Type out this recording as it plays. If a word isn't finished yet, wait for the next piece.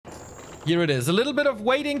Here it is. A little bit of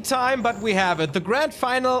waiting time, but we have it. The grand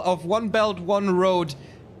final of One Belt, One Road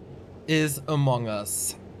is among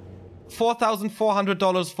us.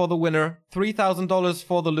 $4,400 for the winner, $3,000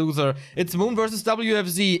 for the loser. It's Moon versus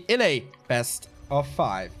WFZ in a best of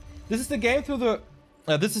 5. This is the game through the...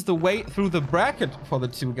 this is the way through the bracket for the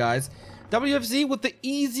two guys. WFZ with the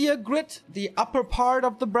easier grid, the upper part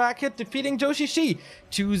of the bracket, defeating Joshi Shi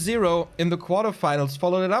 2-0 in the quarterfinals.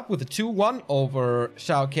 Followed it up with a 2-1 over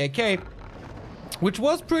Xiao KK, which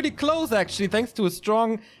was pretty close actually, thanks to a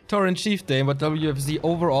strong Torrent Chieftain, but WFZ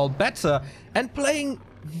overall better and playing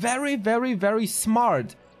very, very, very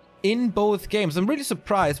smart in both games. I'm really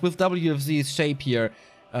surprised with WFZ's shape here.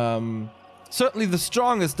 Certainly the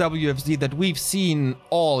strongest WFZ that we've seen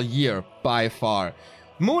all year by far.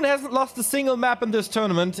 Moon hasn't lost a single map in this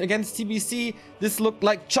tournament. Against TBC, this looked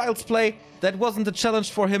like child's play. That wasn't a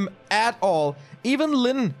challenge for him at all. Even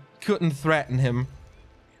Lin couldn't threaten him.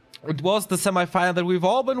 It was the semifinal that we've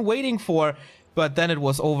all been waiting for, but then it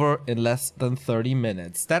was over in less than 30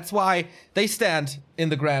 minutes. That's why they stand in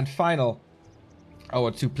the grand final.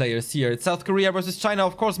 Our two players here. It's South Korea versus China.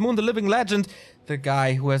 Of course, Moon, the living legend, the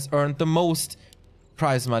guy who has earned the most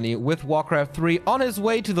prize money with Warcraft 3, on his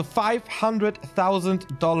way to the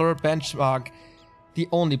 $500,000 benchmark. The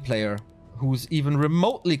only player who's even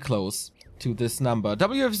remotely close to this number.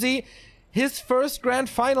 WFZ, his first grand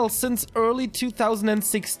final since early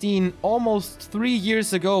 2016, almost 3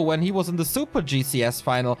 years ago, when he was in the Super GCS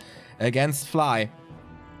final against Fly,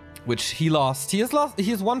 which he lost. He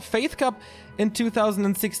has won Faith Cup in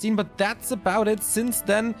 2016, but that's about it. Since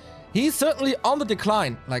then, he's certainly on the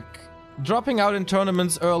decline, like dropping out in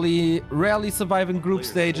tournaments early, rarely surviving group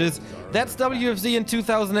stages. That's WFZ in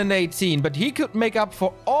 2018, but he could make up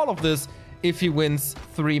for all of this if he wins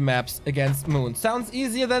 3 maps against Moon. Sounds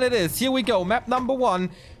easier than it is. Here we go, map number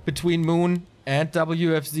 1 between Moon and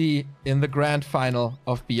WFZ in the grand final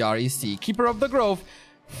of BREC. Keeper of the Grove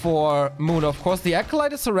for Moon, of course. The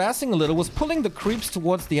Acolyte is harassing a little, was pulling the creeps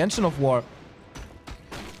towards the Engine of War.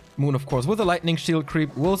 Moon, of course, with a lightning shield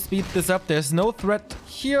creep will speed this up. There's no threat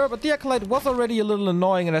here, but the Acolyte was already a little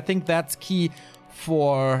annoying, and I think that's key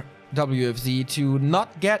for WFZ to not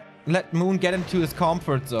let Moon get into his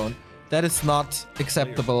comfort zone. That is not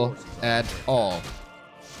acceptable at all.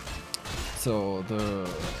 So the...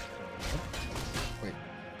 Wait,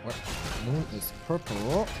 what? Moon is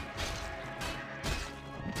purple.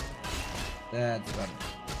 That's better.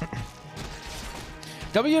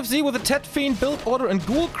 WFZ with a Tet Fiend build order and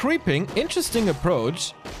Ghoul creeping. Interesting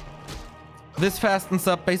approach. This fastens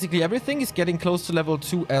up basically everything. He's getting close to level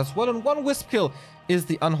 2 as well. And 1 Wisp kill is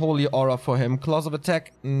the Unholy Aura for him. Claws of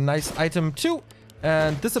Attack, nice item too.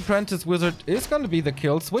 And this Apprentice Wizard is going to be the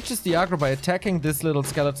kill. Switches the aggro by attacking this little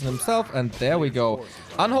skeleton himself. And there we go.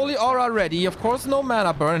 Unholy Aura ready. Of course, no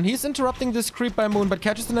mana burn. And he's interrupting this creep by Moon, but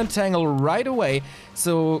catches an entangle right away.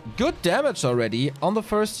 So good damage already on the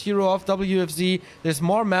first hero of WFZ. There's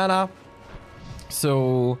more mana.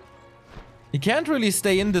 So he can't really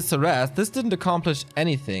stay in this harass. This didn't accomplish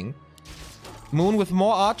anything. Moon with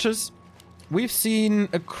more archers. We've seen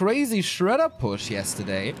a crazy shredder push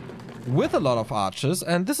yesterday with a lot of archers,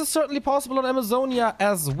 and this is certainly possible on Amazonia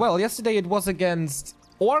as well. Yesterday it was against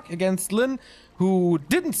Orc, against Lin, who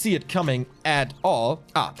didn't see it coming at all.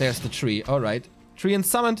 Ah, there's the tree. All right. Tree and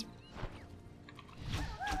summoned.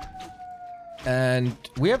 And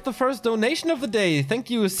we have the first donation of the day. Thank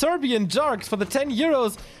you, Serbian Jarks, for the 10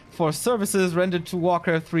 euros for services rendered to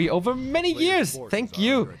Warcraft 3 over many years. Thank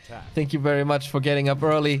you. Thank you very much for getting up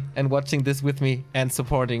early and watching this with me and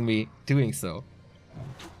supporting me doing so.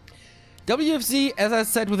 WFZ, as I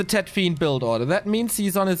said, with a Tet Fiend build order. That means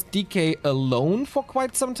he's on his DK alone for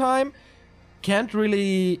quite some time. Can't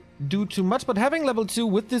really do too much, but having level 2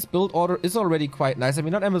 with this build order is already quite nice. I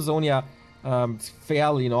mean, not Amazonia, it's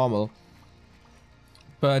fairly normal.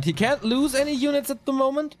 But he can't lose any units at the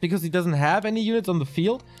moment because he doesn't have any units on the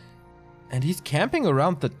field. And he's camping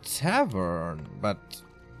around the tavern, but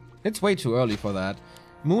it's way too early for that.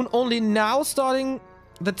 Moon only now starting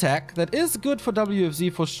the tech. That is good for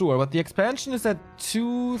WFZ for sure, but the expansion is at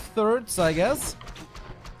 2/3, I guess.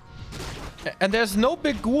 And there's no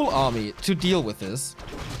big ghoul army to deal with this.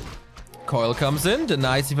 Coil comes in,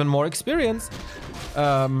 denies even more experience.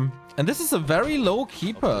 And this is a very low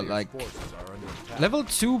keeper, like level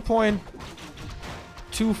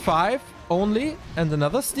 2.25 only, and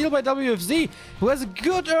another steal by WFZ, who has a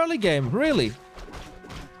good early game, really.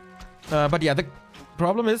 But yeah, the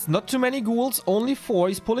problem is not too many ghouls, only 4.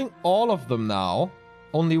 He's pulling all of them now.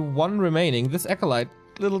 Only 1 remaining. This Acolyte,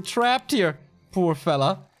 little trapped here, poor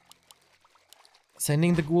fella.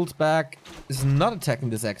 Sending the ghouls back is not attacking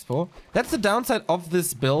this expo. That's the downside of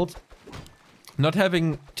this build. not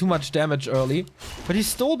having too much damage early. But he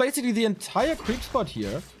stole basically the entire creep spot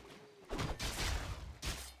here.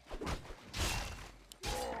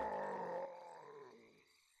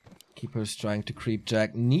 Keeper's trying to creep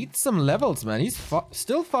Jack. Needs some levels, man. He's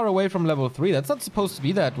still far away from level 3. That's not supposed to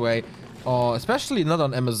be that way. Or especially not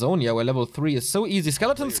on Amazonia, where level 3 is so easy.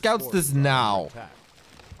 Skeleton scouts this now.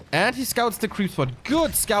 And he scouts the creep spot.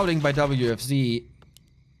 Good scouting by WFZ.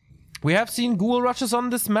 We have seen ghoul rushes on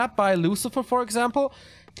this map by Lucifer, for example.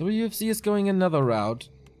 WFZ is going another route.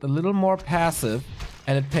 A little more passive.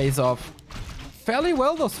 And it pays off fairly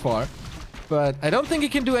well thus far. But I don't think he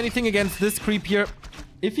can do anything against this creep here.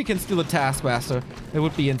 If he can steal a Taskmaster, it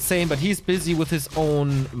would be insane. But he's busy with his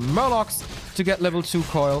own Murlocs to get level 2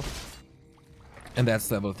 coil. And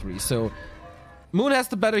that's level 3. So Moon has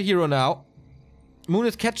the better hero now. Moon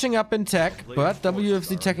is catching up in tech, but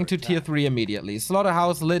WFZ taking to tier 3 immediately.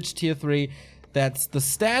 Slaughterhouse, Lich, tier 3. That's the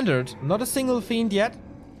standard. Not a single fiend yet.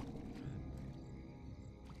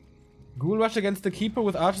 Ghoul rush against the Keeper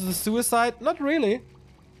with Archers of Suicide? Not really.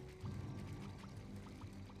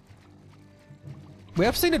 We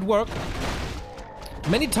have seen it work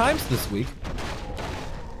many times this week.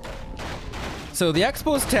 So the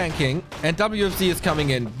Expo is tanking and WFZ is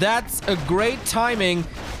coming in. That's a great timing.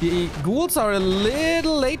 The ghouls are a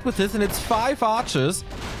little late with this and it's 5 archers.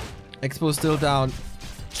 Expo still down.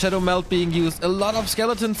 Shadow Melt being used. A lot of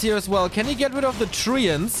skeletons here as well. Can he get rid of the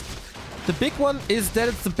Treants? The big one is that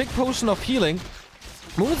it's the big potion of healing.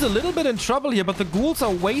 Moon is a little bit in trouble here, but the ghouls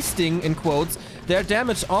are wasting, in quotes, their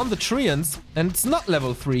damage on the Treants. And it's not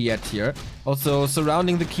level 3 yet here. Also,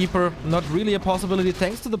 surrounding the Keeper, not really a possibility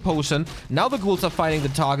thanks to the potion. Now the ghouls are finding the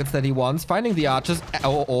targets that he wants, finding the archers.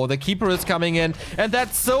 Oh, the Keeper is coming in. And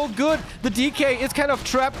that's so good. The DK is kind of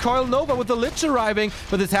trapped. Coil Nova with the Lich arriving.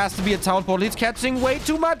 But this has to be a town portal. He's catching way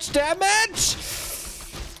too much damage.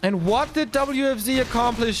 And what did WFZ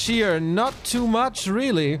accomplish here? Not too much,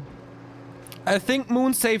 really. I think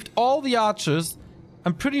Moon saved all the archers.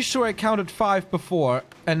 I'm pretty sure I counted 5 before.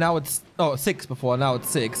 And now it's... Oh, 6 before. Now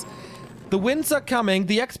it's 6. The winds are coming.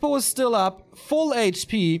 The Expo is still up. Full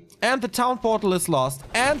HP. And the town portal is lost.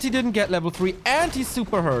 And he didn't get level 3. And he's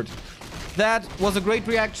super hurt. That was a great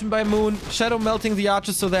reaction by Moon. Shadow melting the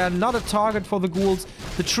archers so they are not a target for the ghouls.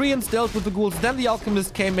 The Treants dealt with the ghouls. Then the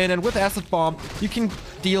Alchemist came in. And with Acid Bomb, you can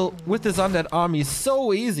deal with this undead army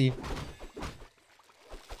so easy.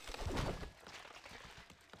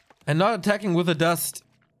 And not attacking with the dust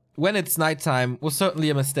when it's nighttime was certainly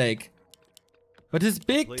a mistake. But his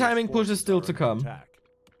big timing push is still to come.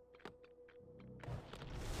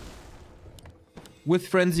 With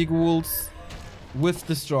Frenzy Ghouls, with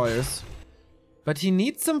Destroyers. But he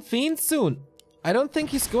needs some Fiends soon. I don't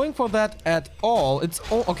think he's going for that at all. It's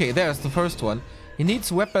okay, there's the first one. He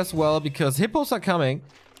needs Web as well because Hippos are coming.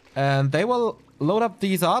 And they will load up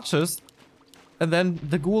these archers. And then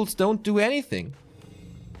the ghouls don't do anything.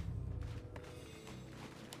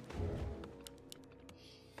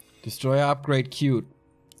 Destroyer upgrade cute.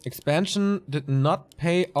 Expansion did not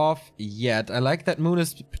pay off yet. I like that Moon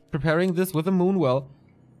is preparing this with a Moonwell.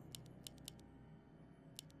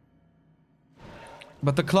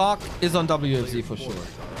 But the clock is on WFZ for sure.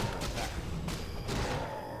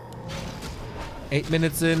 8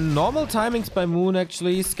 minutes in. Normal timings by Moon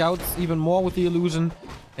actually. Scouts even more with the illusion.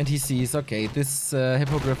 And he sees, okay, this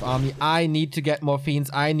Hippogriff army, I need to get more Fiends,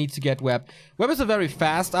 I need to get Web. Web is a very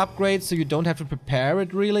fast upgrade, so you don't have to prepare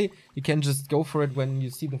it really. You can just go for it when you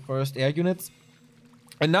see the first air units.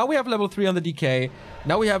 And now we have level 3 on the DK.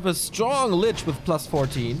 Now we have a strong Lich with plus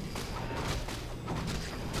 14.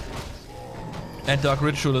 And Dark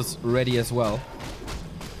Ritual is ready as well.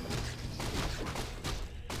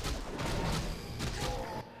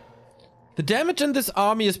 The damage in this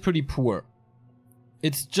army is pretty poor.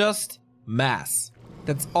 It's just mass.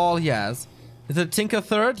 That's all he has. Is it Tinker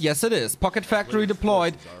third? Yes, it is. Pocket Factory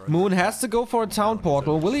deployed. Moon has to go for a town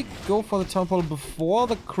portal. Will he go for the town portal before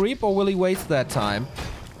the creep or will he waste that time?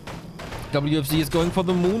 WFZ is going for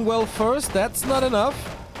the Moonwell first. That's not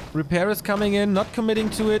enough. Repair is coming in, not committing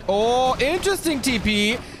to it. Oh, interesting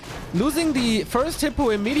TP. Losing the first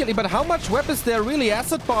Hippo immediately, but how much Web is there really?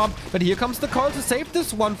 Acid Bomb, but here comes the call to save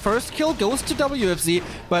this one. First kill goes to WFZ,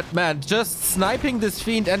 but man, just sniping this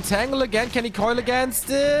Fiend. Entangle again, can he coil against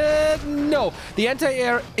it? No, the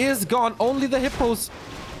anti-air is gone. Only the Hippos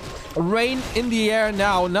reign in the air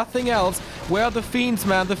now, nothing else. Where are the Fiends,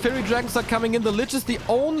 man? The Fairy Dragons are coming in. The Lich is the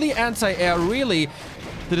only anti-air, really.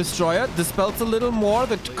 The Destroyer dispels a little more.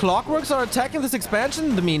 The Clockworks are attacking this expansion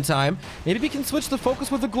in the meantime. Maybe we can switch the focus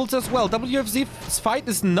with the ghouls as well. WFZ's fight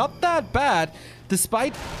is not that bad,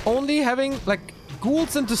 despite only having, like,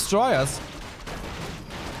 ghouls and Destroyers.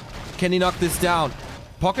 Can he knock this down?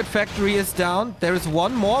 Pocket Factory is down. There is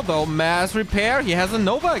one more though. Mass Repair. He has a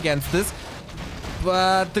Nova against this.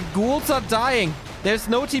 But the ghouls are dying. There's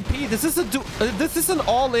no TP. This is an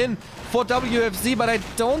all-in for WFZ, but I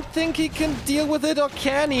don't think he can deal with it, or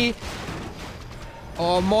can he?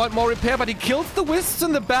 Oh, more repair, but he kills the Wisps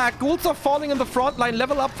in the back. Ghouls are falling in the front line.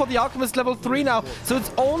 Level up for the Alchemist, level 3 now. So it's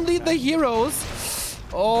only the heroes.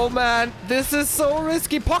 Oh man, this is so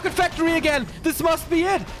risky. Pocket Factory again. This must be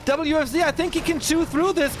it. WFZ, I think he can chew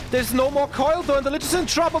through this. There's no more coil though, and the Lich is in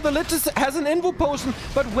trouble. The Lich has an Invo Potion,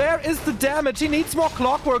 but where is the damage? He needs more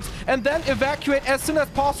Clockworks, and then evacuate as soon as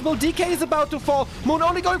possible. DK is about to fall. Moon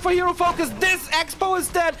only going for hero focus. This Expo is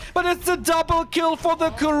dead, but it's a double kill for the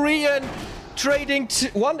Korean. Trading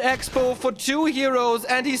one Expo for 2 heroes,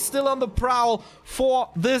 and he's still on the prowl for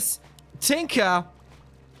this Tinker.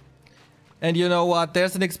 And you know what?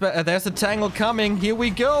 There's a tangle coming. Here we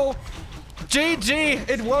go. GG.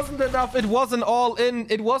 It wasn't enough. It wasn't all in.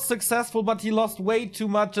 It was successful, but he lost way too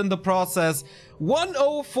much in the process.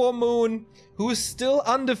 1-0 for Moon, who is still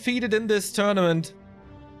undefeated in this tournament.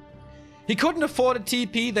 He couldn't afford a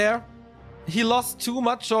TP there. He lost too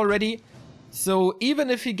much already. So even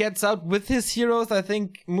if he gets out with his heroes, I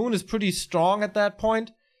think Moon is pretty strong at that point.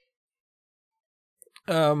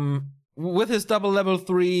 With his double level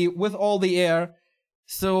 3, with all the air.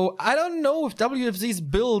 So I don't know if WFZ's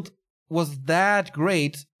build was that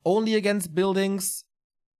great. Only against buildings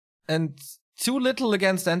and too little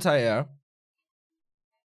against anti-air.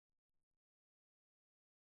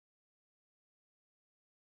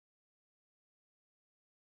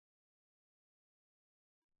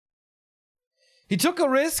 He took a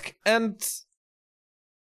risk, and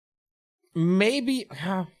maybe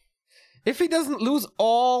if he doesn't lose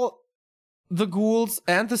all the ghouls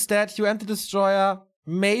and the statue and the destroyer,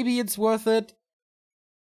 maybe it's worth it.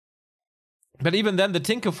 But even then, the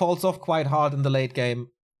Tinker falls off quite hard in the late game,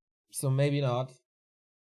 so maybe not.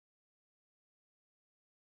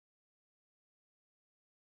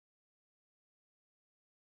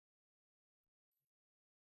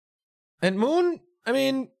 And Moon, I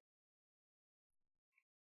mean,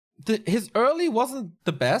 his early wasn't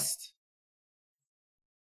the best.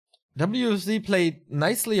 WFZ played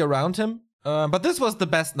nicely around him, but this was the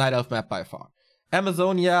best Night Elf map by far.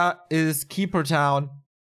 Amazonia is Keeper Town.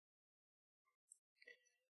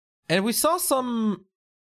 And we saw some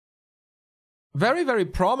very, very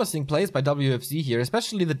promising plays by WFZ here,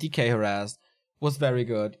 especially the DK Harass was very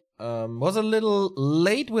good. Was a little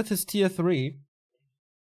late with his tier 3,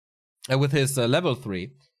 with his level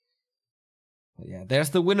 3. But yeah, there's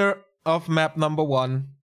the winner of map number 1.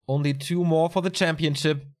 Only 2 more for the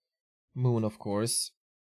championship. Moon, of course.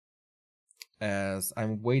 As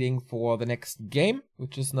I'm waiting for the next game,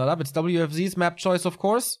 which is not up. It's WFZ's map choice, of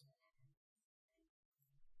course.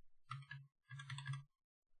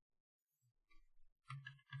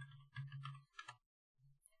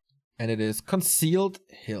 And it is Concealed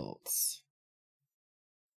Hills.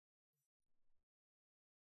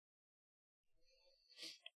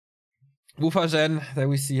 Wufagen, there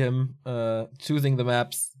we see him choosing the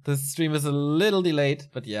maps. This stream is a little delayed,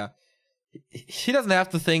 but yeah. He doesn't have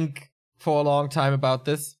to think for a long time about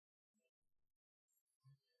this.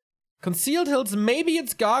 Concealed Hills, maybe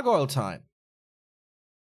it's Gargoyle time.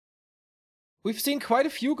 We've seen quite a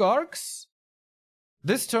few Gargs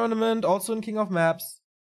this tournament, also in King of Maps.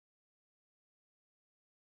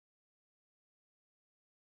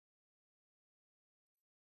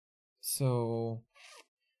 So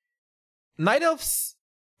Night Elves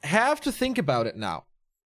have to think about it now.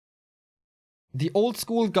 The old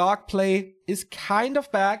school Garg play is kind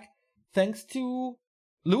of back, thanks to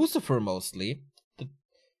Lucifer mostly.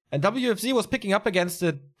 And WFZ was picking up against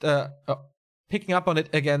it, picking up on it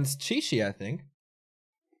against Chishi, I think.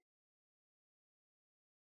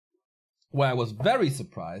 Where I was very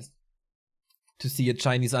surprised to see a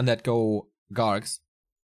Chinese undead go Gargs.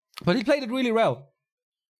 But he played it really well.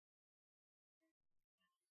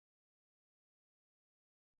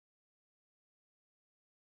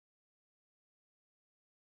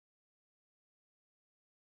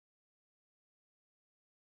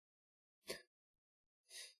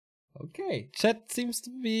 Okay, chat seems to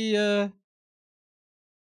be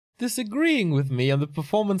disagreeing with me on the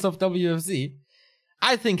performance of WFZ.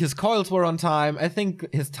 I think his coils were on time. I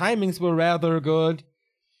think his timings were rather good.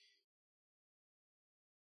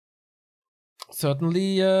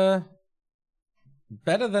 Certainly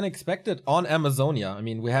better than expected on Amazonia. I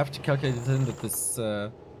mean, we have to calculate in that this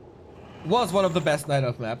was one of the best Night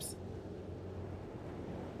Elf maps.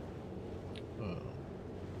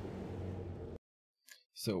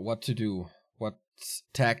 So what to do? What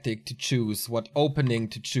tactic to choose, what opening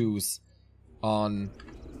to choose on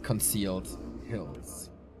Concealed Hills.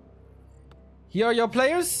 Here are your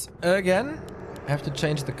players. Again, I have to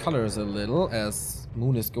change the colors a little as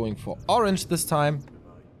Moon is going for orange this time.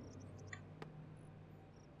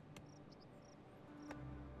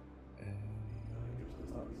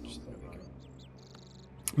 Orange, there we go.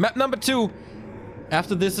 Map number 2.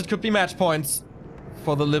 After this, it could be match points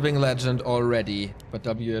for the living legend already, but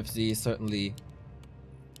WFZ certainly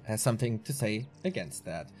has something to say against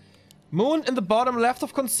that. Moon in the bottom left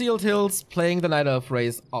of Concealed Hills, playing the Night Elf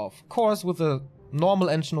race, of course, with a normal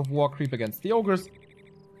engine of war creep against the ogres.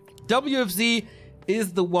 WFZ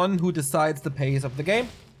is the one who decides the pace of the game.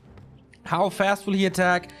 How fast will he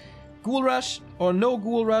attack? Ghoul rush or no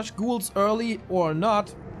ghoul rush? Ghouls early or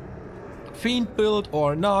not? Fiend build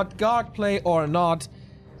or not? Guard play or not?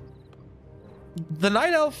 The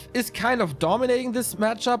Night Elf is kind of dominating this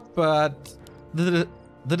matchup, but the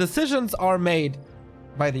decisions are made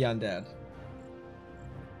by the undead.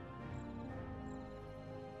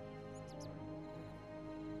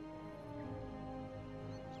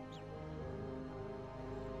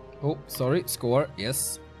 Oh, sorry, score,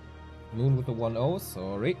 yes. Moon with the 1-0,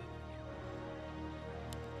 sorry.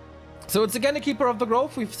 So it's again a Keeper of the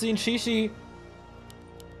Grove. We've seen Shishi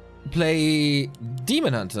play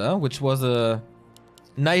Demon Hunter, which was a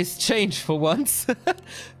nice change for once.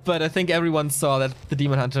 But I think everyone saw that the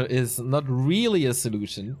Demon Hunter is not really a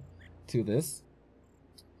solution to this.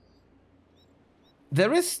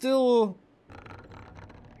 There is still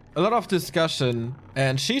a lot of discussion,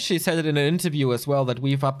 and Shishi said it in an interview as well that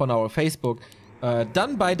we've up on our Facebook,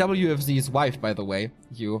 done by WFZ's wife, by the way.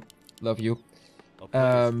 You, love you.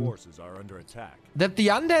 Forces are under attack. That the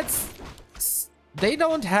undeads, they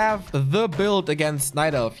don't have the build against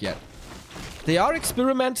Night Elf yet. They are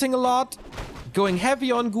experimenting a lot, going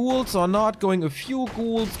heavy on ghouls or not, going a few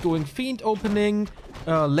ghouls, going fiend opening,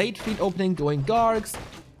 late fiend opening, going gargs.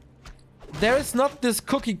 There is not this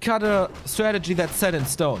cookie cutter strategy that's set in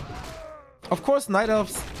stone. Of course, Night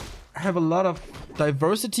Elves have a lot of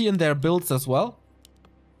diversity in their builds as well.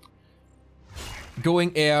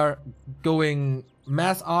 Going air, going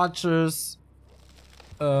mass archers,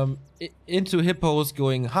 into hippos,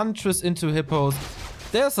 going huntress into hippos.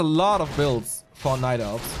 There's a lot of builds for Night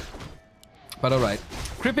Elves. But alright.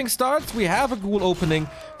 Cripping starts, we have a ghoul opening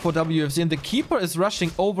for WFZ, and the Keeper is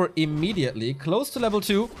rushing over immediately, close to level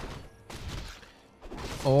 2.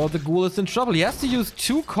 Oh, the ghoul is in trouble. He has to use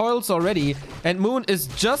 2 coils already, and Moon is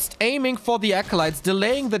just aiming for the Acolytes,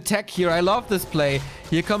 delaying the tech here. I love this play.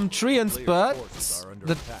 Here come Treants, but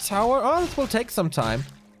the tower... Oh, this will take some time.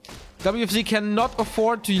 WFZ cannot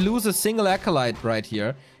afford to lose a single Acolyte right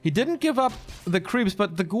here. He didn't give up the creeps,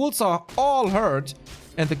 but the ghouls are all hurt.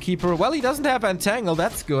 And the Keeper, well, he doesn't have Entangle,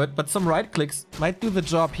 that's good, but some right clicks might do the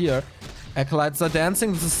job here. Acolytes are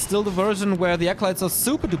dancing. This is still the version where the Acolytes are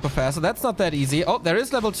super duper fast, so that's not that easy. Oh, there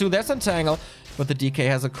is level 2, there's Entangle, but the DK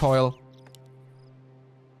has a coil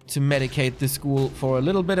to medicate this ghoul for a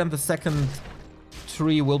little bit, and the second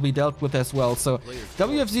tree will be dealt with as well. So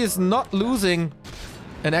WFZ is not losing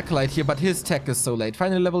an Acolyte here, but his tech is so late.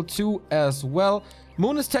 Finally level 2 as well.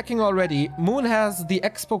 Moon is teching already. Moon has the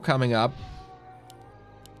Expo coming up.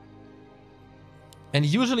 And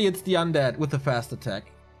usually it's the undead with the fast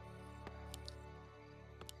attack.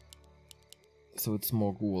 So it's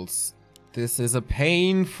more ghouls. This is a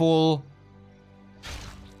painful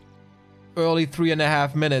early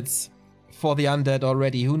 3.5 minutes for the undead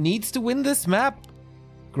already. Who needs to win this map?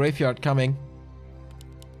 Graveyard coming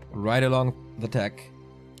right along the tech.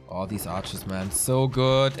 Oh, these archers, man. So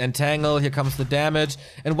good. Entangle. Here comes the damage.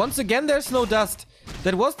 And once again, there's no dust.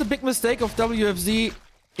 That was the big mistake of WFZ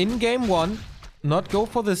in game 1. Not go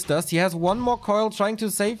for this dust. He has one more coil trying to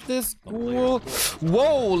save this ghoul.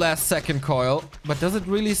 Whoa, last second coil. But does it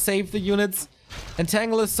really save the units?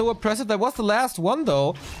 Entangle is so oppressive. That was the last one,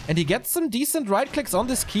 though. And he gets some decent right clicks on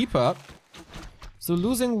this Keeper. So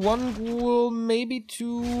losing one ghoul, maybe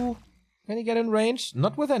 2. Can he get in range?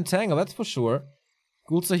 Not with Entangle, that's for sure.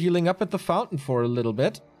 Ghouls are healing up at the fountain for a little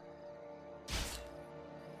bit.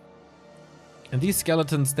 And these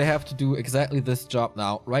skeletons, they have to do exactly this job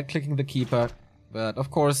now. Right-clicking the Keeper. But,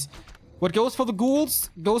 of course, what goes for the ghouls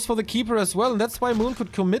goes for the Keeper as well. And that's why Moon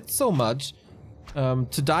could commit so much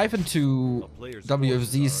to dive into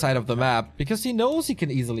WFZ's side of the map. Because he knows he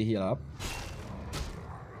can easily heal up.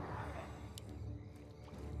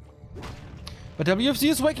 But WFZ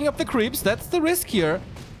is waking up the creeps. That's the risk here.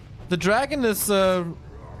 The dragon is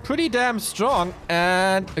pretty damn strong.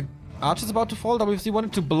 And Archer's about to fall. WFZ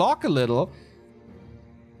wanted to block a little.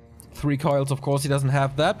 3 coils, of course, he doesn't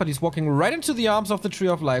have that, but he's walking right into the arms of the Tree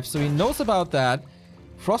of Life, so he knows about that.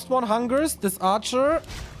 Frostborn hungers. This archer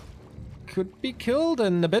could be killed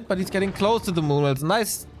in a bit, but he's getting close to the Moon. It's a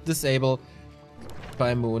nice disable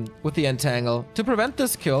by Moon with the entangle to prevent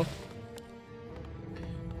this kill.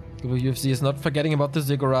 WFZ is not forgetting about the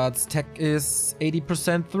ziggurats. Tech is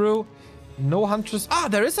 80% through. No Huntress. Ah,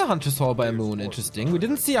 there is a Huntress Hall by Moon. Interesting. We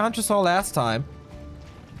didn't see a Huntress Hall last time.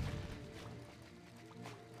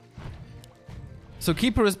 So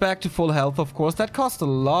Keeper is back to full health, of course. That cost a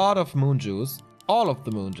lot of Moon Juice. All of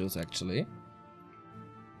the Moon Juice, actually.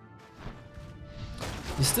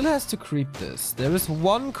 He still has to creep this. There is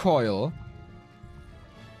one coil.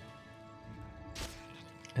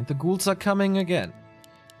 And the ghouls are coming again.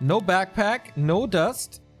 No backpack, no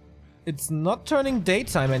dust. It's not turning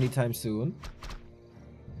daytime anytime soon.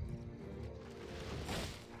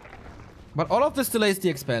 But all of this delays the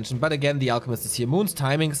expansion. But again, the Alchemist is here. Moon's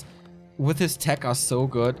timings with his tech are so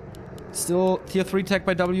good. Still tier 3 tech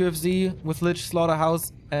by WFZ with Lich,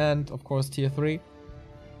 Slaughterhouse, and of course tier 3.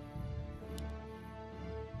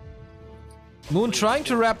 Moon trying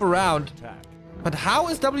to wrap around. But how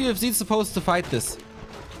is WFZ supposed to fight this?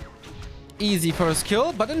 Easy first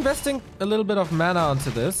kill, but investing a little bit of mana onto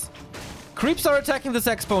this. Creeps are attacking this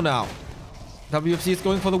expo now. WFZ is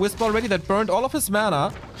going for the Wisp already. That burned all of his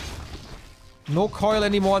mana. No coil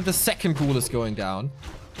anymore, and the second ghoul is going down.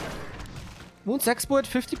 Moon's expo at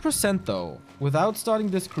 50% though, without starting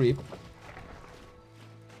this creep.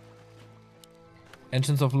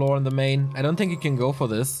 Entrance of Lore in the main. I don't think he can go for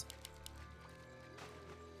this.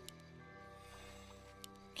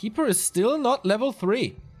 Keeper is still not level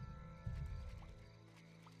 3.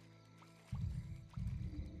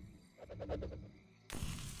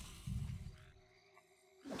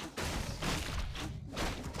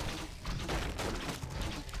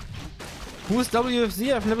 Who's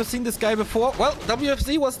WFZ? I've never seen this guy before. Well,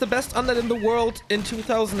 WFZ was the best undead in the world in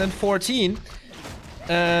 2014.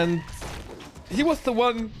 And he was the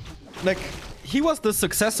one, like, he was the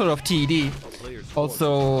successor of TED.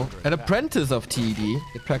 Also an apprentice of TED.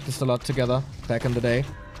 They practiced a lot together back in the day.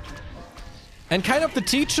 And kind of the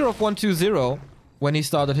teacher of 120 when he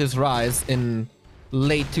started his rise in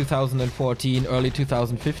late 2014, early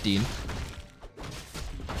 2015.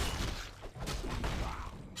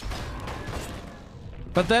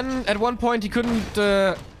 But then, at one point, he couldn't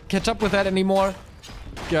catch up with that anymore.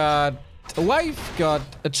 Got a wife, got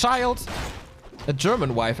a child. A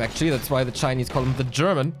German wife, actually. That's why the Chinese call him the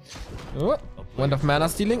German. Oh, went off mana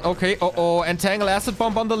stealing. Okay, uh-oh. Entangle Acid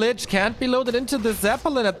Bomb on the Lich. Can't be loaded into the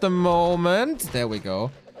Zeppelin at the moment. There we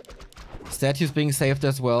go. Statues being saved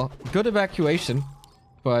as well. Good evacuation.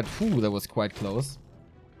 But, whew, that was quite close.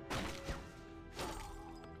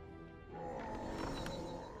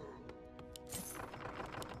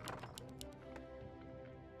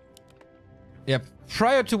 Yeah,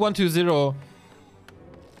 prior to 120,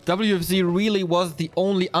 WFZ really was the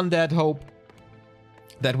only undead hope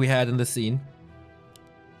that we had in the scene.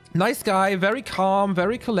 Nice guy, very calm,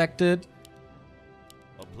 very collected.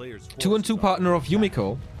 2-2 partner of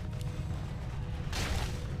Yumiko.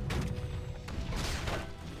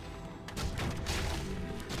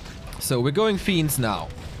 So we're going Fiends now.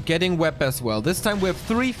 Getting Web as well. This time we have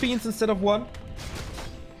 3 Fiends instead of 1.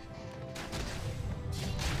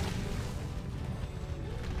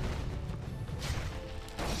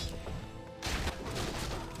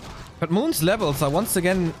 But Moon's levels are once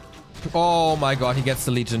again... Oh my god, he gets the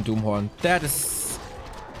Legion Doomhorn. That is...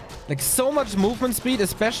 like so much movement speed,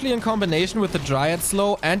 especially in combination with the Dryad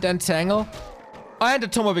Slow and Entangle. And a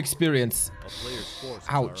Tome of Experience.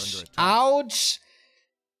 Ouch. Ouch!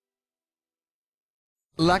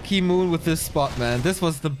 Lucky Moon with this spot, man. This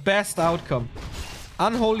was the best outcome.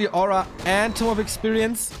 Unholy Aura and Tome of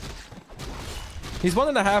Experience. He's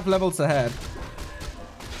 1.5 levels ahead.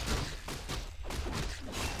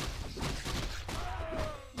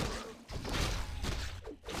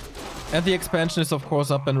 And the expansion is of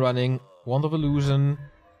course up and running. Wand of Illusion.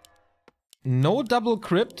 No double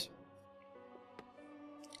crypt.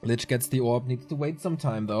 Lich gets the orb, needs to wait some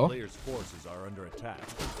time though. Players' forces are under attack.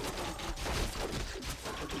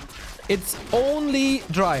 It's only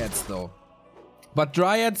Dryads though. But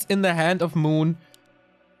Dryads in the hand of Moon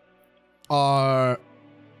are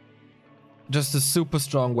just a super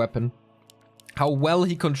strong weapon. How well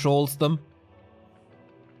he controls them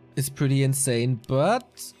is pretty insane,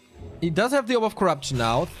 but he does have the Orb of Corruption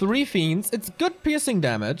now. 3 Fiends. It's good piercing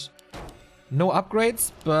damage. No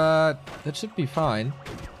upgrades, but that should be fine.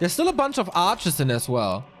 There's still a bunch of archers in as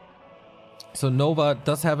well. So Nova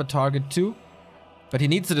does have a target too. But he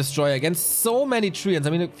needs to destroy against so many Treants.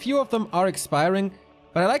 I mean, a few of them are expiring.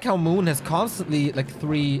 But I like how Moon has constantly like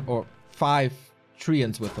 3 or 5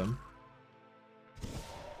 Treants with him.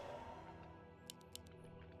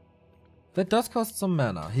 That does cost some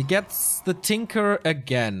mana. He gets the Tinker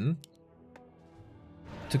again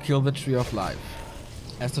to kill the Tree of Life.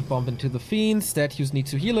 Acid Bomb into the Fiend. Statues need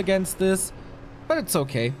to heal against this. But it's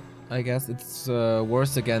okay. I guess it's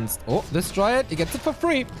worse against... Oh, this Dryad. He gets it for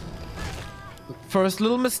free. First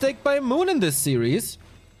little mistake by Moon in this series.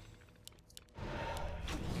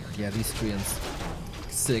 Yeah, these Treants.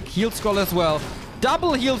 Sick. Heal Scroll as well.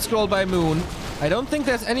 Double Heal Scroll by Moon. I don't think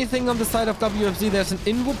there's anything on the side of WFZ. There's an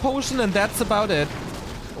Invo Potion and that's about it.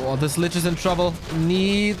 Oh, this Lich is in trouble.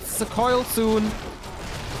 Needs a coil soon.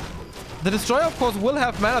 The Destroyer, of course, will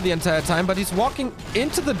have mana the entire time, but he's walking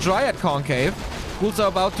into the Dryad Concave. Ghouls are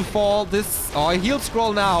about to fall. This, a Heal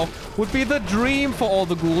Scroll now would be the dream for all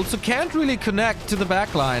the ghouls who can't really connect to the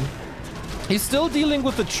backline. He's still dealing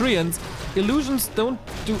with the Treants. Illusions don't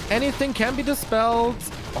do anything, can be dispelled.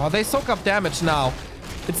 Oh, they soak up damage now.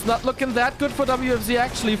 It's not looking that good for WFZ,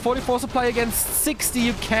 actually. 44 supply against 60.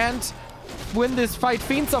 You can't win this fight.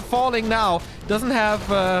 Fiends are falling now. Doesn't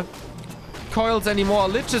have coils anymore.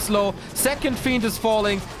 Lich is low. Second Fiend is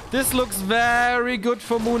falling. This looks very good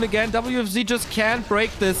for Moon again. WFZ just can't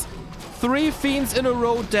break this. 3 Fiends in a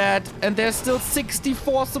row dead. And there's still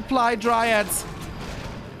 64 supply Dryads.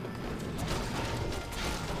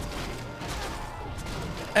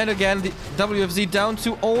 And again, the WFZ down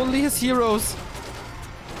to only his heroes.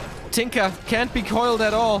 Tinker can't be coiled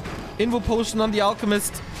at all. Invo Potion on the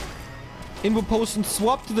Alchemist. Invo Potion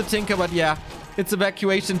swapped to the Tinker, but yeah, it's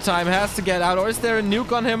evacuation time. Has to get out. Or is there a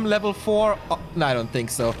nuke on him? Level 4? Oh, no, I don't think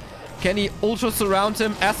so. Can he Ultra Surround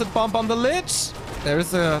him? Acid Bomb on the Lich. There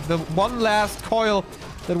is the one last coil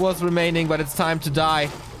that was remaining, but it's time to die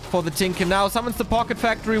for the Tinker now. Summons the Pocket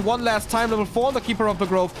Factory one last time. Level 4 on the Keeper of the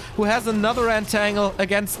Grove, who has another Entangle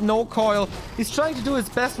against no coil. He's trying to do his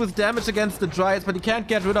best with damage against the Dryads, but he can't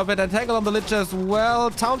get rid of it. Entangle on the Lich as well.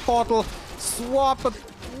 Town Portal. Swap, but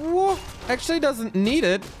whoa, actually doesn't need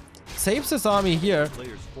it. Saves his army here,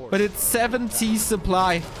 but it's 70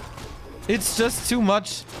 supply. It's just too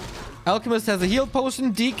much. Alchemist has a heal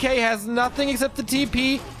potion. DK has nothing except the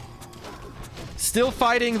TP. Still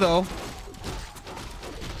fighting though.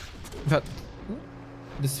 But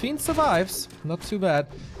this Fiend survives. Not too bad.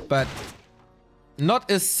 But not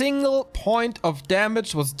a single point of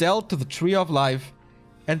damage was dealt to the Tree of Life.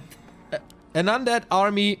 And an undead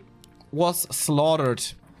army was slaughtered.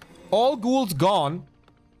 All ghouls gone.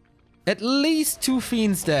 At least 2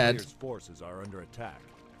 Fiends dead. Players' forces are under attack.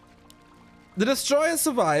 The Destroyer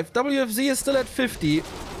survived. WFZ is still at 50.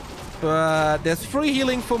 But there's free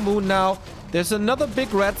healing for Moon now. There's another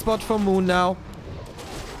big red spot for Moon now.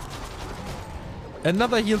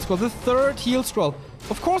 Another heal scroll. The 3rd heal scroll.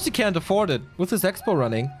 Of course he can't afford it with his Expo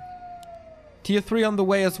running. Tier 3 on the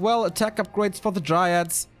way as well. Attack upgrades for the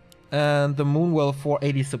Dryads. And the Moonwell for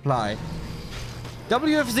 80 supply.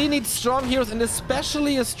 WFZ needs strong heroes and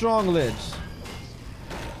especially a strong Lich.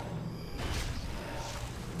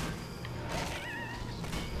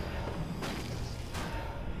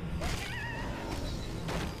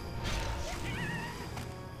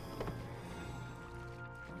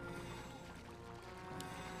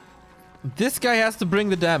 This guy has to bring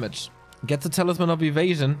the damage. Gets a Talisman of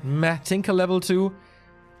Evasion. Meh, Tinker level 2.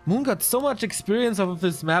 Moon got so much experience off of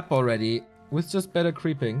this map already, with just better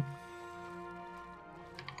creeping.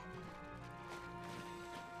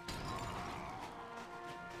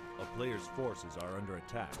 A player's forces are under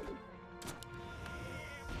attack.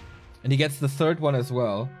 And he gets the 3rd one as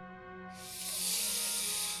well.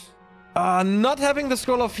 Not having the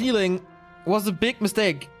Scroll of Healing was a big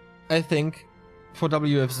mistake, I think, for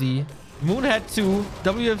WFZ. Moon had 2,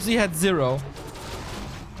 WFZ had 0.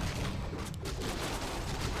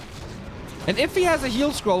 And if he has a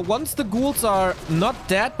heal scroll, once the ghouls are not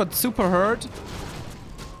dead but super hurt,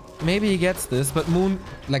 maybe he gets this. But Moon,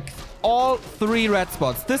 like, all 3 red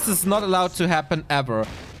spots. This is not allowed to happen ever.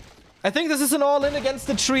 I think this is an all-in against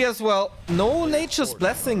the tree as well. No Nature's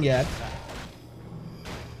Blessing yet.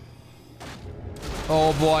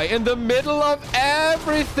 Oh boy, in the middle of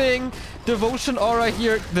everything. Devotion Aura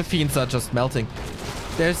here. The Fiends are just melting.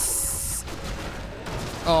 There's...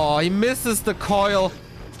 Oh, he misses the coil.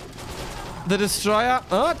 The Destroyer...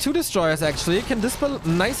 2 Destroyers actually. Can dispel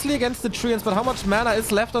nicely against the Treants, but how much mana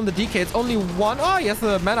is left on the DK? It's only 1. Oh, yes,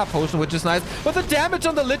 the mana potion, which is nice. But the damage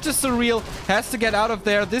on the Lich is surreal. Has to get out of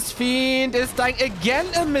there. This Fiend is dying. Again,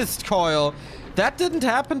 a missed coil. That didn't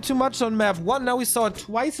happen too much on map 1. Now we saw it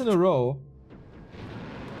twice in a row.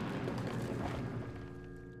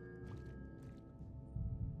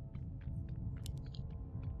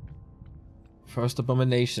 First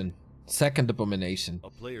Abomination. Second Abomination. A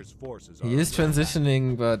player's forces are He is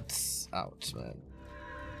transitioning, but ouch, man.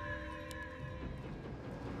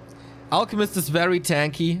 Alchemist is very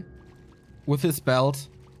tanky with his belt.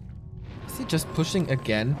 Is he just pushing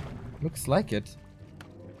again? Looks like it.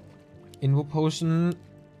 Invo potion.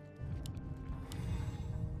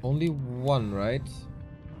 Only one, right?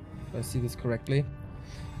 If I see this correctly.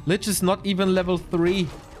 Lich is not even level 3.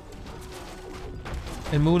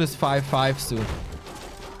 And Moon is 5-5 soon.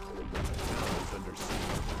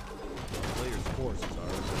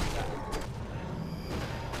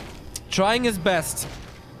 Trying his best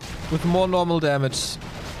with more normal damage.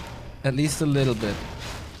 At least a little bit.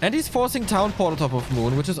 And he's forcing Town Portal top of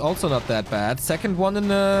Moon, which is also not that bad. Second one in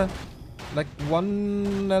like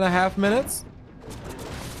 1.5 minutes.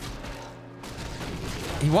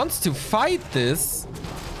 He wants to fight this.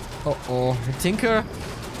 Uh-oh. Tinker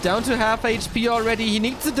down to half HP already. He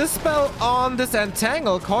needs a Dispel on this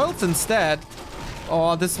Entangle. Coils instead.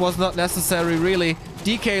 Oh, this was not necessary, really.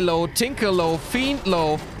 DK low, Tinker low, Fiend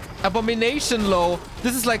low, Abomination low.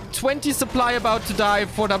 This is like 20 supply about to die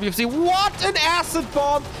for WFZ. What an acid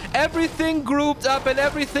bomb! Everything grouped up and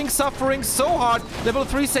everything suffering so hard. Level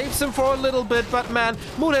 3 saves him for a little bit, but man,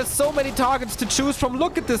 Moon has so many targets to choose from.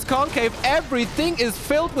 Look at this concave. Everything is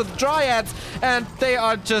filled with Dryads and they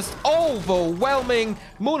are just overwhelming.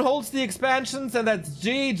 Moon holds the expansions and that's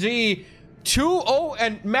GG. 2-0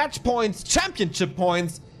 and match points, championship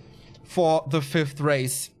points for the 5th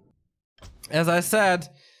race. As I said,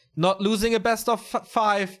 not losing a best of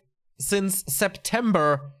 5 since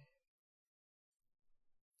September.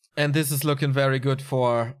 And this is looking very good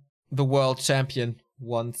for the world champion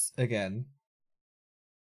once again.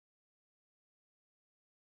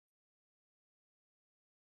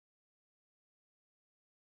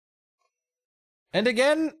 And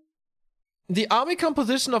again, the army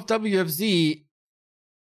composition of WFZ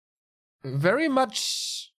very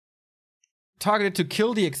much targeted to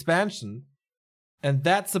kill the expansion. And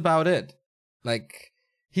that's about it. Like,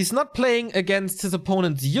 he's not playing against his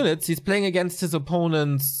opponent's units, he's playing against his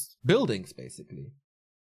opponent's buildings, basically.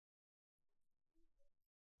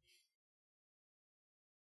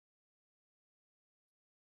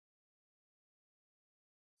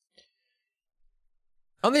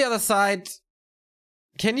 On the other side,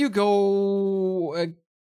 can you go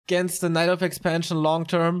against the Night of Expansion long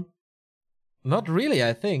term? Not really,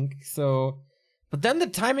 I think. So, but then the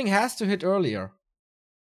timing has to hit earlier.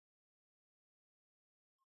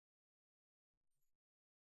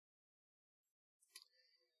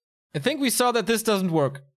 I think we saw that this doesn't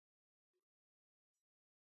work.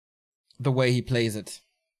 The way he plays it.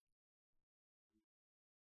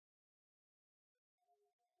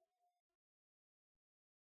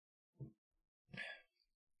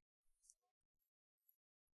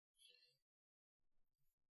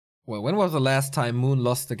 Well, when was the last time Moon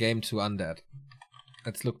lost the game to Undead?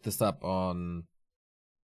 Let's look this up on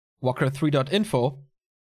Walker3.info.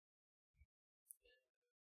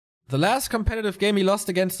 The last competitive game he lost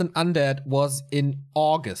against an Undead was in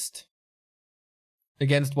August.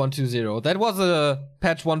 Against 120. That was a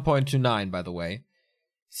patch 1.29, by the way.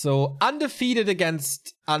 So, undefeated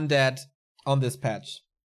against Undead on this patch.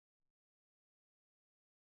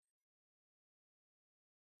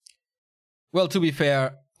 Well, to be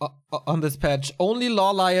fair, on this patch, only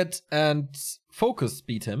Lawliot and Focus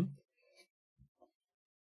beat him.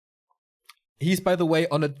 He's, by the way,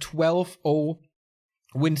 on a 12-0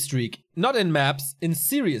 win streak. Not in maps, in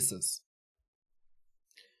seriouses.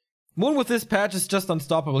 Moon with this patch is just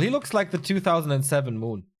unstoppable. He looks like the 2007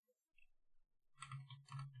 Moon.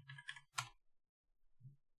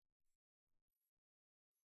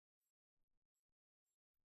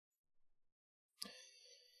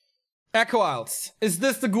 Echo Isles. Is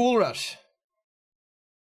this the Ghoul Rush?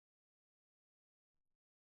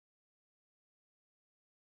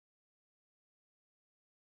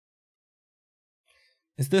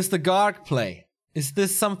 Is this the Garg play? Is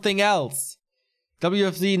this something else?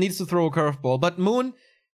 WFZ needs to throw a curveball, but Moon,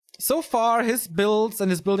 so far his builds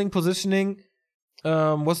and his building positioning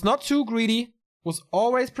was not too greedy, was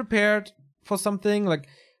always prepared for something. Like,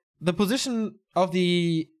 the position of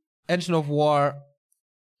the Engine of War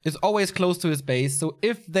is always close to his base, so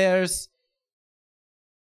if there's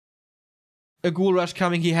a Ghoul Rush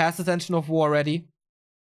coming, he has his Engine of War ready.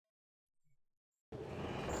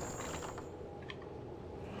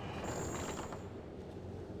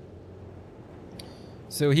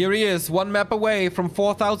 So here he is, one map away from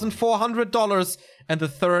 $4,400 and the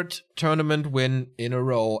 3rd tournament win in a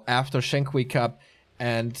row after Shenkui Cup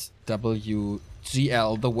and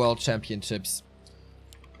WGL, the World Championships.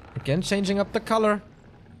 Again, changing up the color.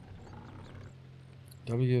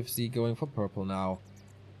 WFZ going for purple now.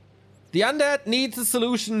 The Undead needs a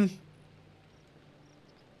solution.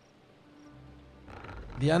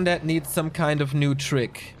 The undead needs some kind of new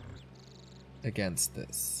trick against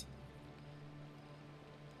this.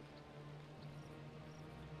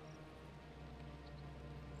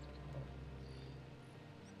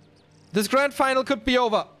 This grand final could be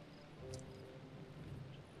over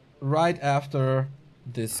right after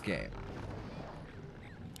this game.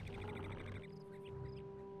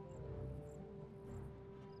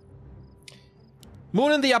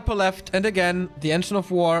 Moon in the upper left, and again, the Engine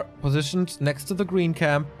of War positioned next to the green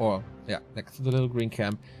camp, or, yeah, next to the little green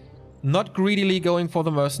camp. Not greedily going for the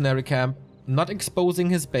mercenary camp, not exposing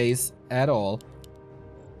his base at all.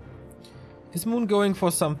 Is Moon going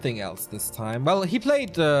for something else this time? Well, he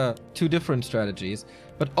played 2 different strategies,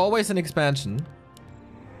 but always an expansion.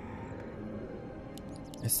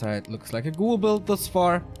 This side looks like a ghoul build thus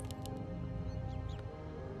far.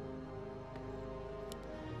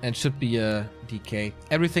 And should be a DK.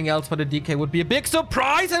 Everything else but a DK would be a big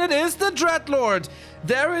surprise, and it is the Dreadlord.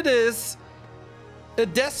 There it is. A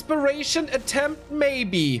desperation attempt,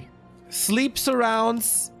 maybe. Sleep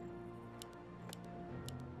surrounds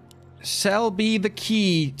shall be the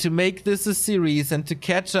key to make this a series and to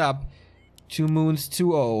catch up to Moon's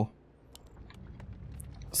 2-0.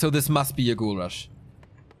 So this must be a Ghoul Rush.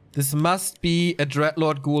 This must be a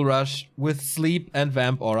Dreadlord Ghoul Rush with Sleep and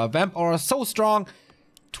Vamp Aura. Vamp Aura so strong.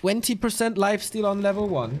 20% lifesteal on level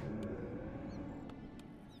 1.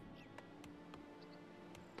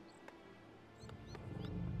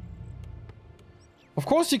 Of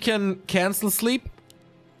course you can cancel Sleep.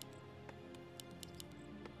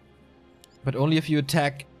 But only if you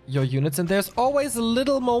attack your units. And there's always a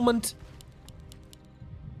little moment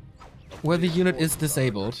where the unit is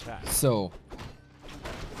disabled. So,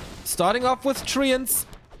 starting off with Treants.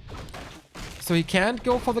 So he can't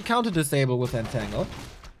go for the counter disable with Entangle.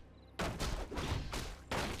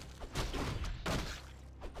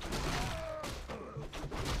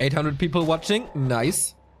 $800 people watching.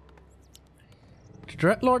 Nice.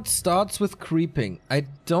 Dreadlord starts with creeping. I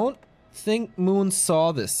don't think Moon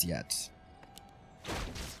saw this yet.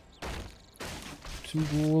 2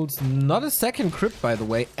 ghouls. Not a second crypt, by the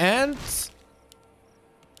way. And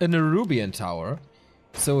a Nerubian tower.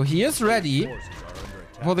 So he is ready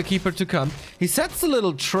for the Keeper to come. He sets a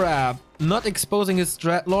little trap, not exposing his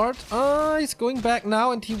Dreadlord. He's going back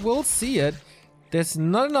now and he will see it. There's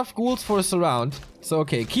not enough ghouls for a surround. So,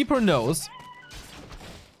 okay, Keeper knows.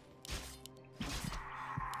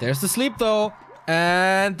 There's the Sleep, though.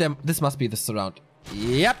 And then this must be the surround.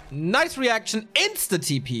 Yep, nice reaction.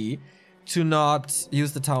 Insta-TP to not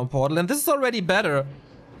use the Town Portal. And this is already better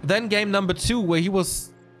than game number 2, where he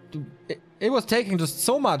was... It was taking just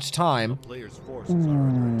so much time.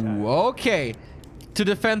 Ooh, okay. To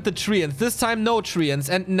defend the Treants. This time no Treants.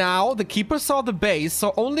 And now the Keeper saw the base,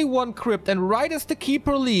 so only 1 crypt. And right as the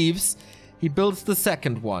Keeper leaves, he builds the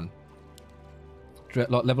second one.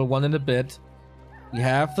 Dreadlord level 1 in a bit. We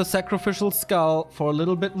have the Sacrificial Skull for a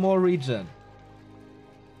little bit more regen.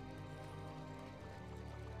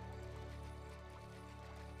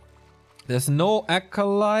 There's no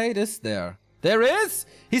Acolyte, is there? There is!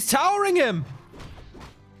 He's towering him!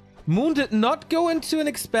 Moon did not go into an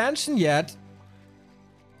expansion yet.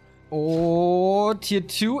 Oh, tier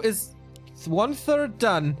 2 is 1/3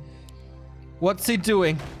 done. What's he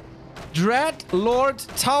doing? Dreadlord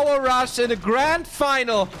Tower Rush in a grand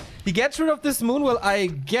final. He gets rid of this Moon, well, I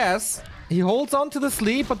guess. He holds on to the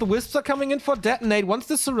Sleep, but the Wisps are coming in for Detonate. Wants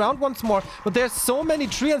to surround once more, but there's so many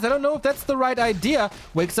Treants. I don't know if that's the right idea.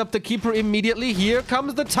 Wakes up the Keeper immediately. Here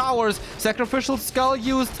comes the towers. Sacrificial Skull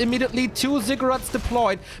used immediately. 2 Ziggurats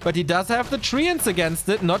deployed, but he does have the Treants against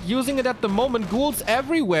it. Not using it at the moment. Ghouls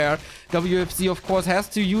everywhere. WFZ, of course, has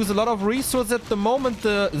to use a lot of resources at the moment.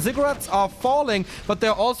 The Ziggurats are falling, but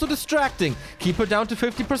they're also distracting. Keeper down to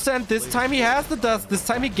 50%. This time he has the dust. This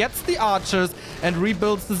time he gets the archers and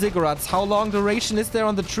rebuilds the Ziggurats. How long duration is there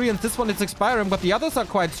on the tree? And this one is expiring, but the others are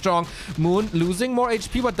quite strong. Moon losing more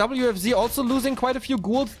HP, but WFZ also losing quite a few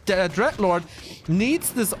ghouls. Dreadlord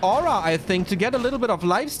needs this aura, I think, to get a little bit of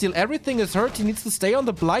lifesteal. Everything is hurt. He needs to stay on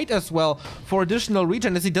the Blight as well for additional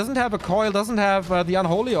regen, as he doesn't have a coil, doesn't have the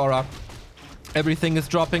Unholy aura. Everything is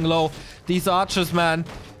dropping low. These archers, man,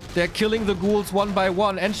 they're killing the ghouls one by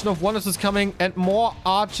one. Engine of Wonders is coming and more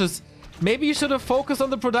archers. Maybe you should have focused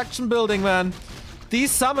on the production building, man.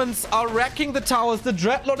 These summons are wrecking the towers. The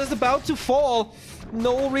Dreadlord is about to fall.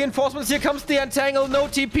 No reinforcements. Here comes the Entangle. No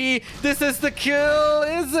TP. This is the kill,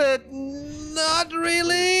 is it? Not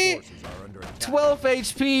really. 12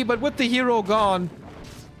 HP, but with the hero gone.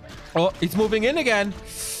 Oh, he's moving in again.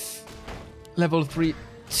 Level 3.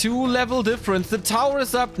 2 level difference. The tower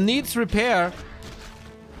is up. Needs repair.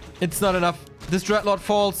 It's not enough. This Dreadlord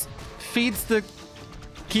falls. Feeds the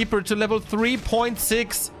Keeper to level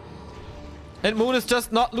 3.6. And Moon is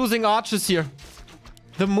just not losing archers here.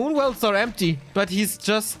 The Moon wells are empty, but he's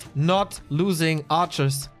just not losing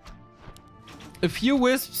archers. A few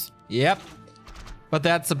wisps, yep. But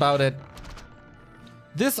that's about it.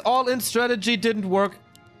 This all-in strategy didn't work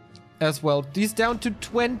as well. He's down to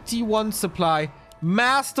 21 supply.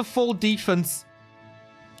 Masterful defense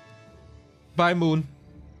by Moon,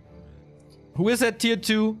 who is at tier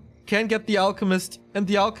 2, can get the Alchemist, and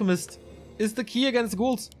the Alchemist is the key against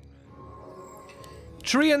ghouls.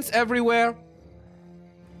 Treants everywhere.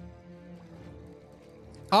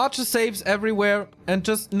 Archer saves everywhere, and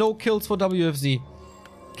just no kills for WFZ.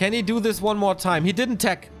 Can he do this one more time? He didn't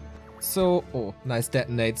tech. So, oh, nice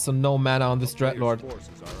detonate. So no mana on this Dreadlord.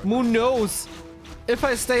 Moon knows. If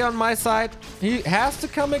I stay on my side, he has to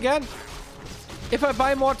come again. If I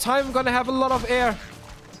buy more time, I'm gonna have a lot of air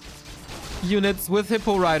units with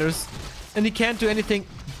Hippo Riders. And he can't do anything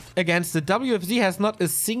against it. WFZ has not a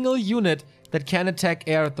single unit that can attack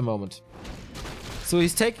air at the moment. So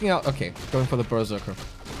he's taking out... Okay, going for the Berserker.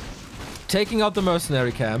 Taking out the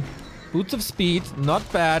Mercenary camp. Boots of Speed, not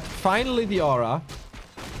bad. Finally the Aura.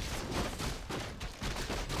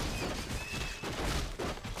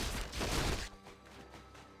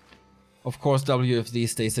 Of course WFZ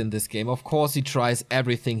stays in this game. Of course he tries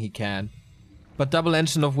everything he can. But Double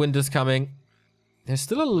Engine of Wind is coming. There's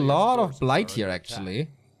still a lot of Blight here actually.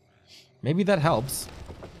 Maybe that helps.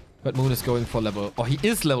 But Moon is going for level... Oh, he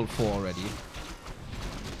is level 4 already.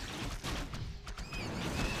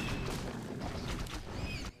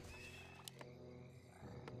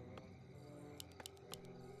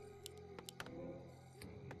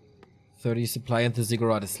 .30 supply and the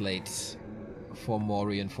Ziggurat is late for more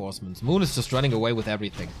reinforcements. Moon is just running away with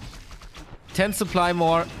everything. 10 supply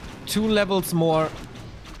more, 2 levels more,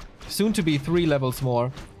 soon to be 3 levels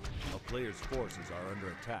more. A player's forces are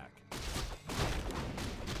under attack.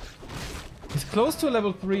 He's close to a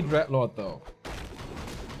level 3 Dreadlord though.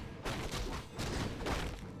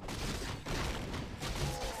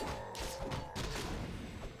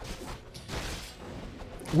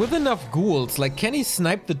 With enough ghouls, like, can he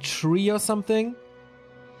snipe the tree or something?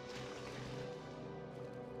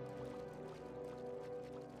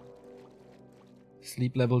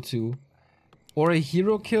 Sleep level 2. Or a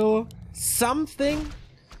hero kill? Something?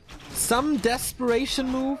 Some desperation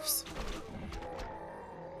moves?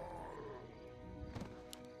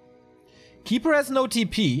 Keeper has no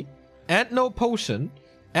TP, and no potion,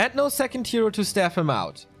 and no second hero to staff him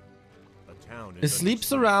out. A sleep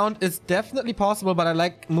surround is definitely possible, but I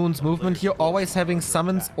like Moon's movement here, always having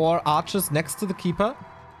summons or archers next to the Keeper.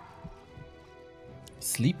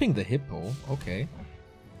 Sleeping the Hippo, okay.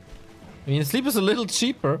 I mean, sleep is a little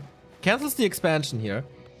cheaper. Cancels the expansion here.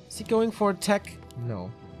 Is he going for attack?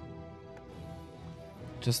 No.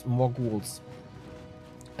 Just more ghouls.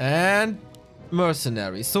 And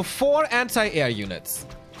mercenaries. So 4 anti-air units.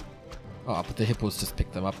 Oh, but the Hippos just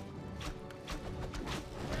picked them up.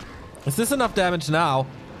 Is this enough damage now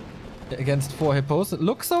against 4 Hippos? It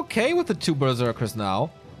looks okay with the 2 Berserkers now.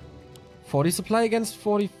 40 supply against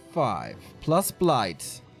 45. Plus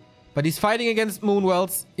Blight. But he's fighting against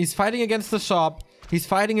Moonwells. He's fighting against the shop. He's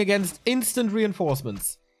fighting against instant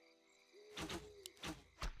reinforcements.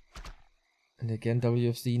 And again,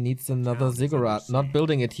 WFZ needs another Ziggurat. Not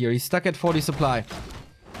building it here. He's stuck at 40 supply.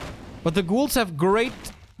 But the ghouls have great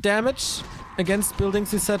damage against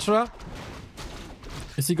buildings, etc.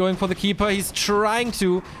 Is he going for the Keeper? He's trying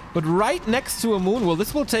to, but right next to a Moonwell.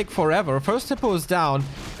 This will take forever. First Hippo is down.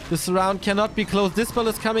 The surround cannot be closed. Dispel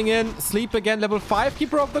is coming in. Sleep again, level 5.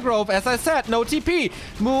 Keeper of the Grove. As I said, no TP.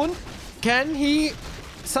 Moon, can he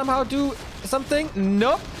somehow do something?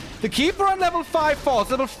 Nope. The Keeper on level 5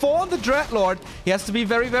 falls. Level 4 on the Dreadlord. He has to be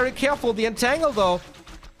very, very careful. The Entangle, though.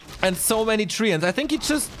 And so many Treants. I think he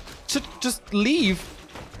should just leave.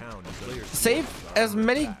 Save as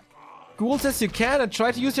many ghouls as you can and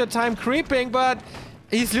try to use your time creeping, but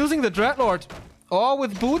he's losing the Dreadlord. Or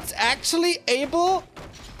with boots actually able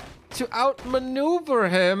to outmaneuver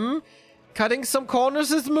him. Cutting some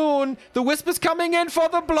corners is Moon. The Wisp is coming in for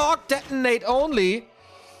the block. Detonate only.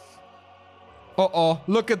 Uh-oh,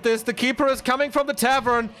 look at this. The Keeper is coming from the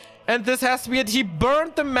tavern. And this has to be it. He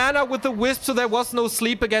burned the mana with the Wisp, so there was no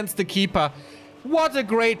sleep against the Keeper. What a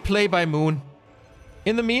great play by Moon.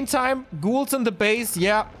 In the meantime, ghouls in the base,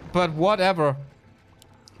 yeah, but whatever.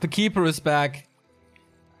 The Keeper is back.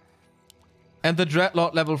 And the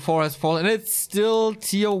Dreadlord level 4 has fallen. And it's still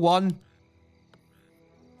tier 1.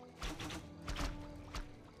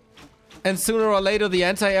 And sooner or later, the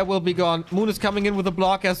anti-air will be gone. Moon is coming in with a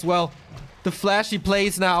block as well. The flashy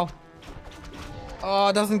plays now.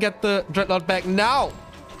 Oh, doesn't get the Dreadlord back. Now,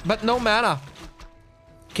 But no mana.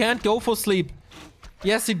 Can't go for sleep.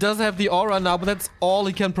 Yes, he does have the aura now, but that's all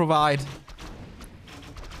he can provide.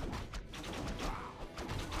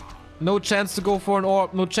 No chance to go for an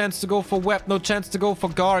orb, no chance to go for web, no chance to go for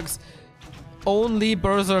Gargs. Only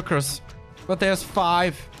Berserkers. But there's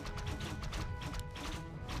 5.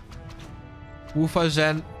 Wu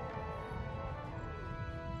Fa-Zhen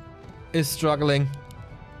is struggling.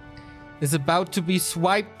 Is about to be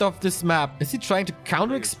swiped off this map. Is he trying to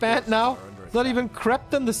counter-expand now? It's not even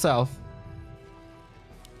crept in the south.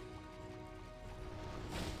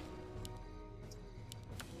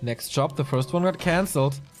 Next job, the first one got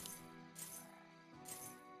cancelled.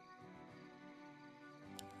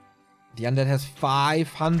 The Undead has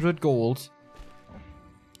 500 gold.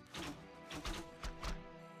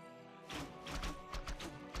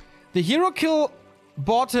 The hero kill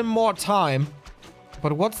bought him more time.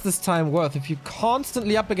 But what's this time worth if you're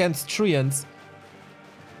constantly up against Treants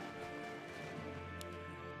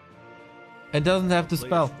and doesn't have the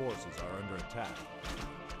spell? Forces are under attack.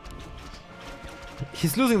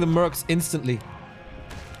 He's losing the mercs instantly.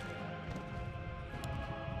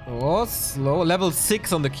 Oh, slow. Level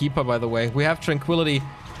 6 on the Keeper, by the way. We have Tranquility.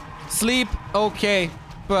 Sleep, okay.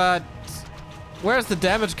 But where's the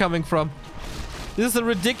damage coming from? This is a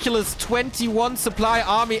ridiculous 21 supply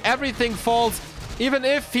army. Everything falls. Even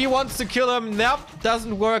if he wants to kill him, nope,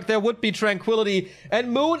 doesn't work. There would be Tranquility.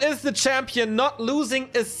 And Moon is the champion, not losing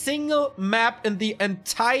a single map in the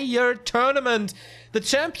entire tournament. The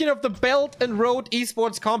champion of the Belt and Road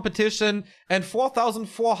Esports competition and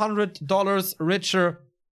 $4,400 richer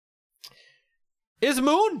is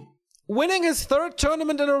Moon, winning his 3rd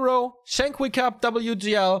tournament in a row, Shenkui Cup,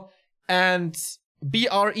 WGL, and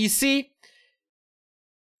BREC.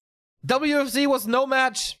 WFZ was no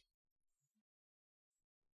match.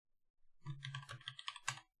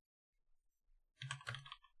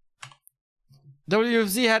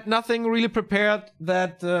 WFZ had nothing really prepared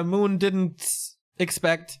that Moon didn't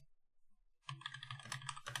expect.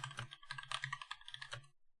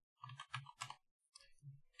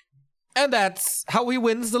 And that's how he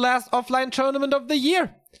wins the last offline tournament of the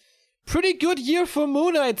year. Pretty good year for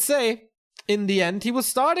Moon, I'd say. In the end, he was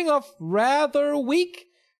starting off rather weak,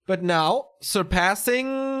 but now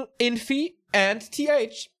surpassing Infi and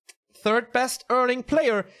TH. 3rd best earning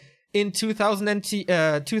player in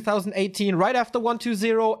 2018, right after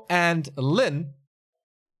 120 and Lin.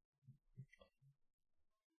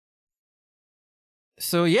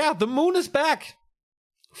 So yeah, the Moon is back.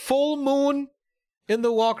 Full Moon in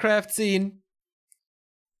the Warcraft scene.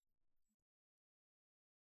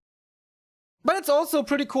 But it's also a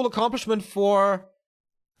pretty cool accomplishment for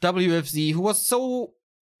WFZ, who was so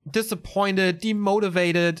disappointed,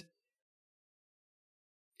 demotivated.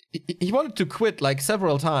 He wanted to quit like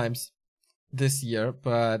several times this year,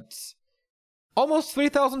 but almost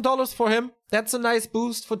 $3,000 for him. That's a nice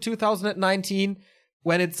boost for 2019,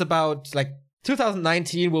 when it's about like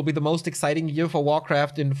 2019 will be the most exciting year for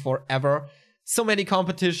Warcraft in forever. So many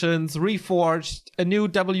competitions, Reforged, a new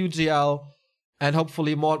WGL, and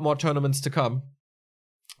hopefully more tournaments to come.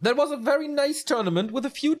 That was a very nice tournament with a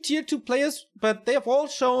few tier 2 players, but they have all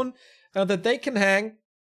shown that they can hang.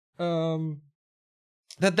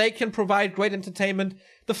 That they can provide great entertainment.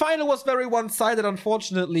 The final was very one-sided,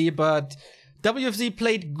 unfortunately, but WFZ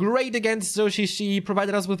played great against Zoshishi,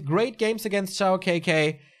 provided us with great games against Shao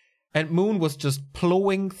KK, and Moon was just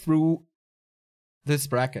plowing through this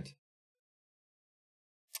bracket.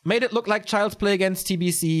 Made it look like Child's Play against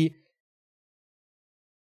TBC,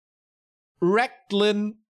 wrecked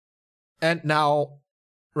Lin, and now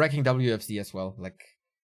wrecking WFZ as well. Like,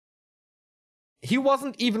 he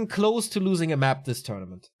wasn't even close to losing a map this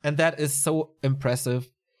tournament. And that is so impressive.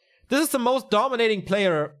 This is the most dominating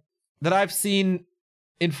player that I've seen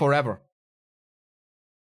in forever.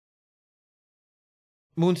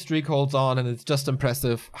 Moonstreak holds on, and it's just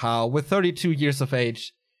impressive how, with 32 years of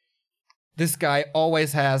age, this guy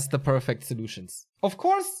always has the perfect solutions. Of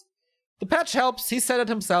course, the patch helps. He said it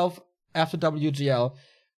himself after WGL.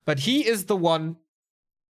 But he is the one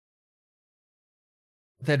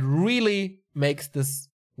that really makes this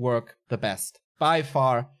work the best. By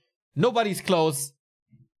far. Nobody's close.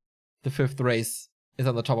 The 5th race is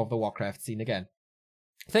on the top of the Warcraft scene again.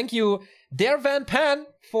 Thank you, Dare Van Pan,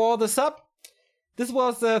 for the sub. This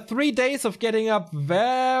was 3 days of getting up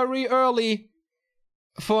very early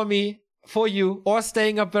for me, for you, or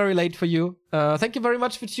staying up very late for you. Thank you very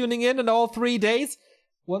much for tuning in all 3 days.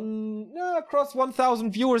 Across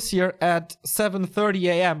 1,000 viewers here at 7:30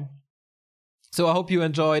 a.m. So I hope you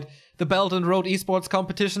enjoyed the Belt and Road Esports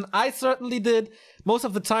competition. I certainly did. Most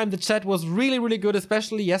of the time the chat was really, really good,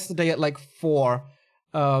 especially yesterday at like 4.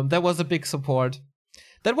 That was a big support.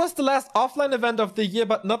 That was the last offline event of the year,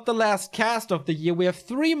 but not the last cast of the year. We have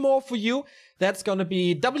 3 more for you. That's going to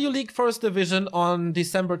be W League First Division on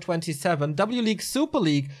December 27, W League Super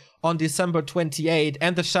League on December 28,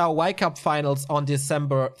 and the Shao Y Cup Finals on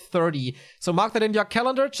December 30. So mark that in your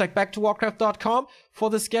calendar. Check backtowarcraft.com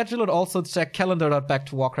for the schedule, and also check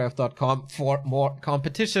calendar.backtowarcraft.com for more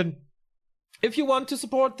competition. If you want to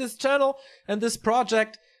support this channel and this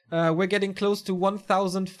project, we're getting close to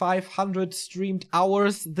 1,500 streamed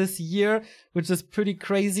hours this year, which is pretty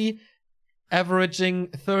crazy. Averaging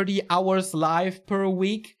 30 hours live per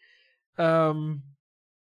week. Feel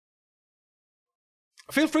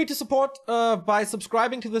free to support by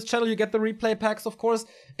subscribing to this channel. You get the replay packs, of course,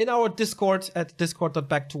 in our Discord at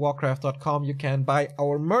discord.backtowarcraft.com. You can buy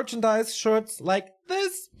our merchandise, shirts like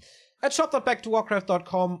this, at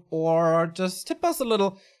shop.backtowarcraft.com, or just tip us a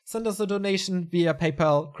little. Send us a donation via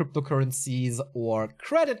PayPal, cryptocurrencies, or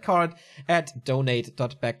credit card at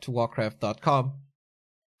donate.backtowarcraft.com.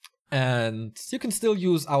 And you can still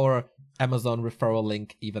use our Amazon referral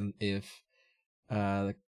link even if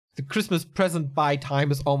the Christmas present buy time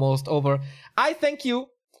is almost over. I thank you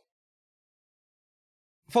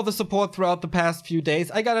for the support throughout the past few days.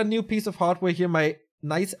 I got a new piece of hardware here, my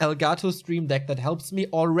nice Elgato Stream Deck, that helps me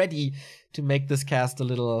already to make this cast a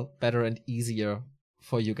little better and easier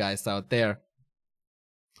for you guys out there.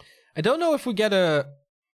 I don't know if we get a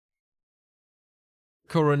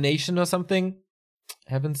coronation or something.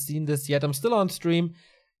 Haven't seen this yet. I'm still on stream,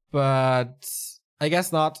 but I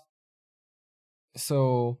guess not.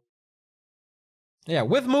 So, yeah,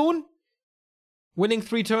 with Moon winning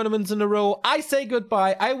 3 tournaments in a row, I say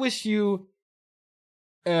goodbye. I wish you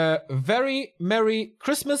a very Merry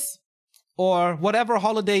Christmas or whatever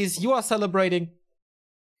holidays you are celebrating.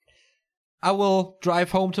 I will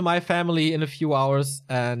drive home to my family in a few hours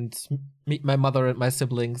and meet my mother and my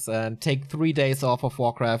siblings and take 3 days off of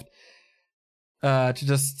Warcraft. To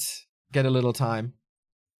just get a little time.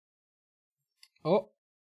 Oh.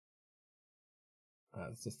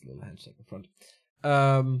 It's just a little handshake in front.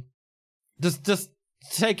 Just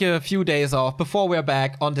take a few days off before we're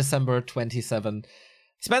back on December 27.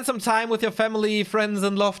 Spend some time with your family, friends,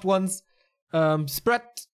 and loved ones. Spread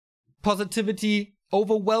positivity,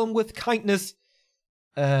 overwhelm with kindness,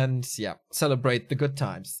 and yeah, celebrate the good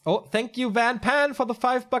times. Oh, thank you, Van Pan, for the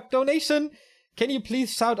 $5 donation. Can you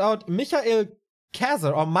please shout out Michael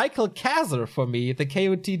Kazer for me, the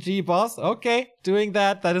KOTG boss? Okay, doing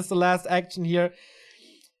that. That is the last action here.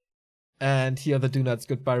 And here the Do Nuts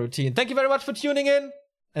Goodbye routine. Thank you very much for tuning in.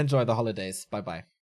 Enjoy the holidays. Bye-bye.